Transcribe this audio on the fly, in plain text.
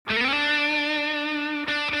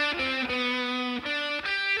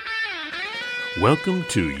Welcome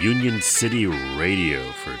to Union City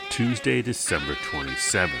Radio for Tuesday, December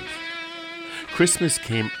 27th. Christmas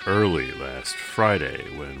came early last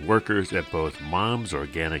Friday when workers at both Mom's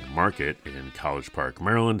Organic Market in College Park,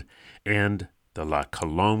 Maryland, and the La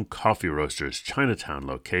Colombe Coffee Roasters Chinatown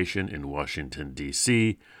location in Washington,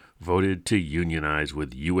 D.C., voted to unionize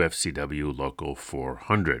with UFCW Local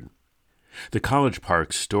 400. The College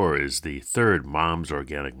Park store is the third Mom's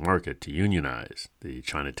Organic Market to unionize. The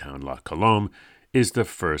Chinatown La Colombe is the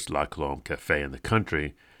first La Colombe cafe in the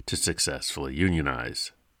country to successfully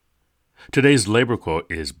unionize. Today's labor quote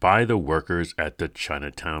is by the workers at the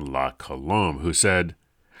Chinatown La Colombe, who said,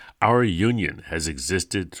 "Our union has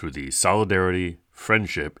existed through the solidarity,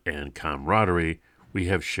 friendship, and camaraderie we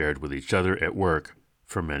have shared with each other at work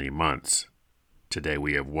for many months. Today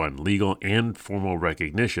we have won legal and formal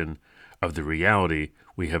recognition of the reality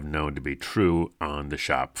we have known to be true on the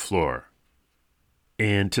shop floor."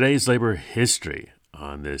 In today's labor history,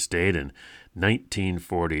 on this date in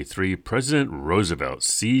 1943, President Roosevelt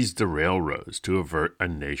seized the railroads to avert a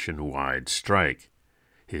nationwide strike.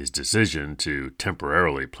 His decision to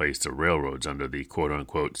temporarily place the railroads under the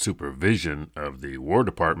quote-unquote supervision of the War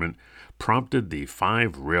Department prompted the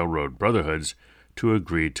 5 railroad brotherhoods to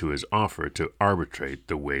agree to his offer to arbitrate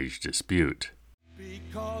the wage dispute.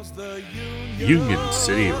 Union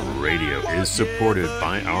City Radio is supported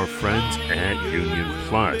by our friends at Union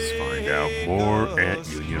Plus. Find out more at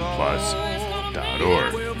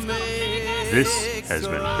unionplus.org. This has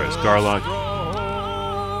been Chris Garlock.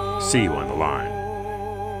 See you on the line.